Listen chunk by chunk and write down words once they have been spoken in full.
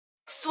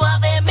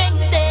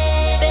Suavemente,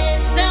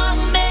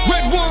 bésame.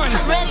 Red one.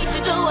 I'm ready to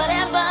do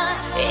whatever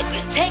if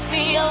you take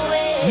me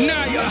away.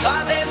 Naya.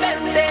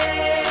 Suavemente,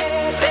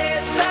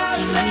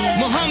 bésame.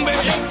 Mohammed.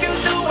 If you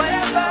do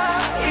whatever,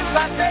 if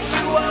I take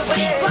you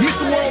away.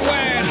 Mr.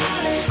 Worldwide.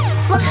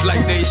 It's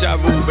like deja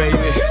vu,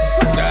 baby.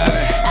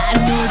 I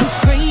know you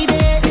crave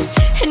it,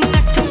 and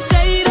I can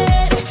save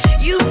it.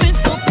 You've been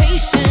so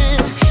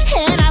patient,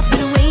 and I've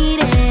been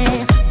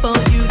waiting for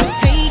you to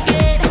take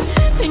it,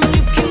 and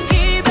you can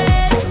keep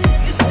it.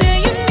 You say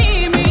you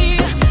need me,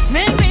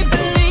 make me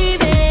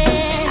believe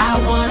it. I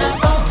wanna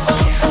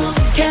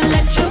can't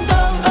let you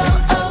go.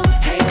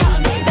 Hey,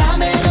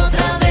 dámelo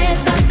otra vez,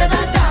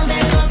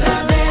 dámelo otra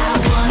vez. I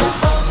wanna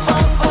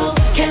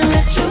can't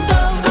let you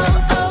go.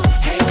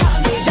 Hey,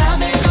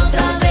 dámelo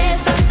otra vez,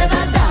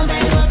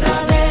 dámelo otra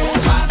vez.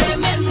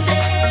 Suavemente,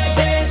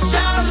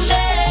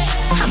 bésame.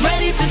 I'm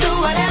ready to do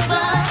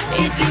whatever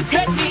if you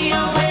take me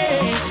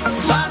away.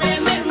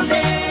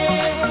 Suavemente,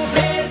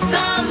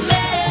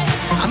 bésame.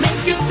 I'll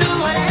make you do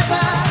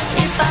whatever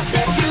if I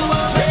take you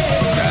away.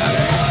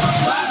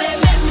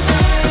 Suavemente,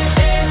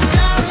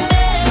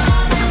 bésame.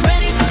 I'm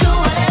ready to do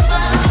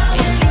whatever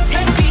if you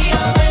take me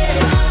away.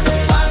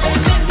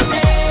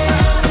 Suavemente,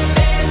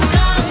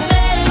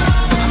 bésame.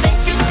 I'll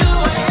make you do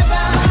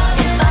whatever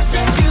if I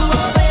take you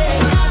away.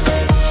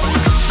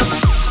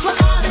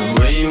 The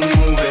way you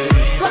move it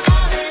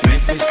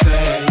makes me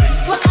say,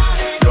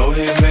 go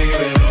ahead,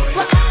 baby,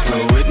 do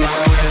it my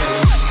way.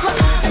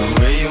 The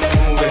way you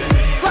move it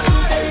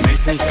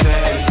makes me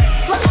say,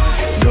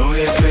 go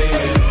ahead,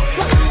 baby,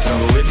 do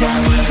it Tell my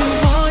me way. you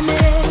want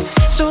it,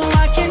 so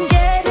I can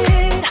get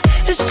it.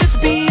 Let's just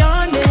be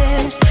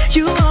honest,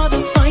 you are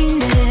the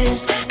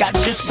finest. Got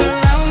you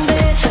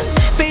surrounded,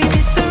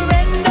 baby,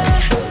 surrender.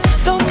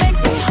 Don't make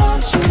me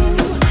haunt you,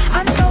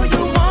 I know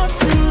you want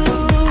to.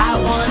 I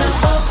wanna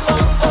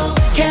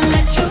can't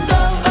let you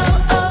go.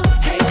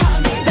 Hey,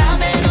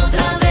 dámelo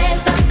otra vez,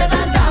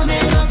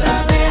 dámelo otra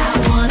vez. I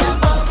wanna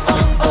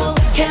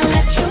can't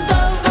let you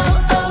go.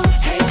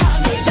 Hey,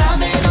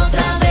 dámelo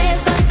otra vez,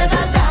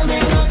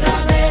 dámelo otra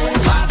vez.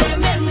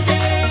 Suavemente,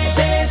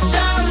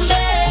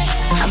 bésame.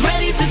 I'm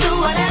ready to do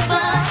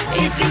whatever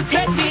if you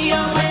take me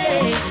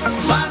away.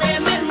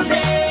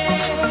 Suavemente,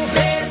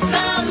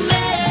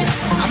 bésame.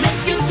 I'll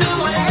make you do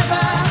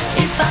whatever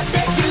if I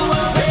take you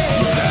away.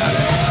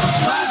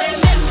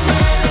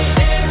 Suavemente,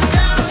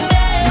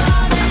 bésame.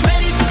 I'm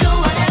ready to do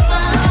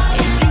whatever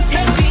if you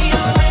take me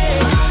away.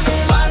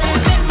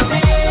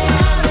 Suavemente,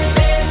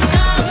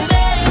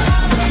 bésame.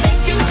 I'll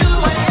make you do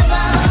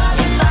whatever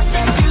if I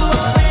take you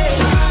away.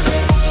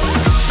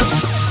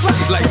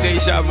 It's like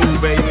deja vu,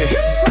 baby.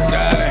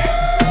 Dale.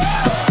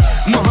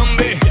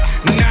 Mohammed,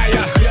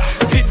 Naya,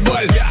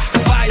 Pitbull,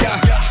 fire.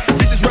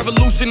 This is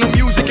revolution of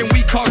music and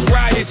we cause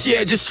riots.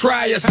 Yeah, just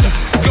try us.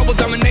 Global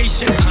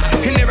domination,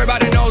 and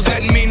everybody knows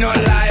that me no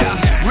liar.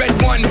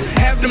 Red one,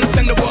 have them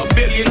send over a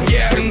billion,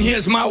 yeah, and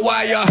here's my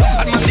wire.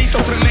 Armandito,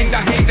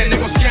 tremenda gente,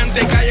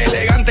 negociante, calle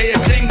elegante y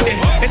decente.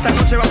 Esta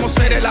noche vamos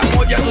a hacer el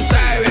amor, ya tú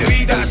sabes.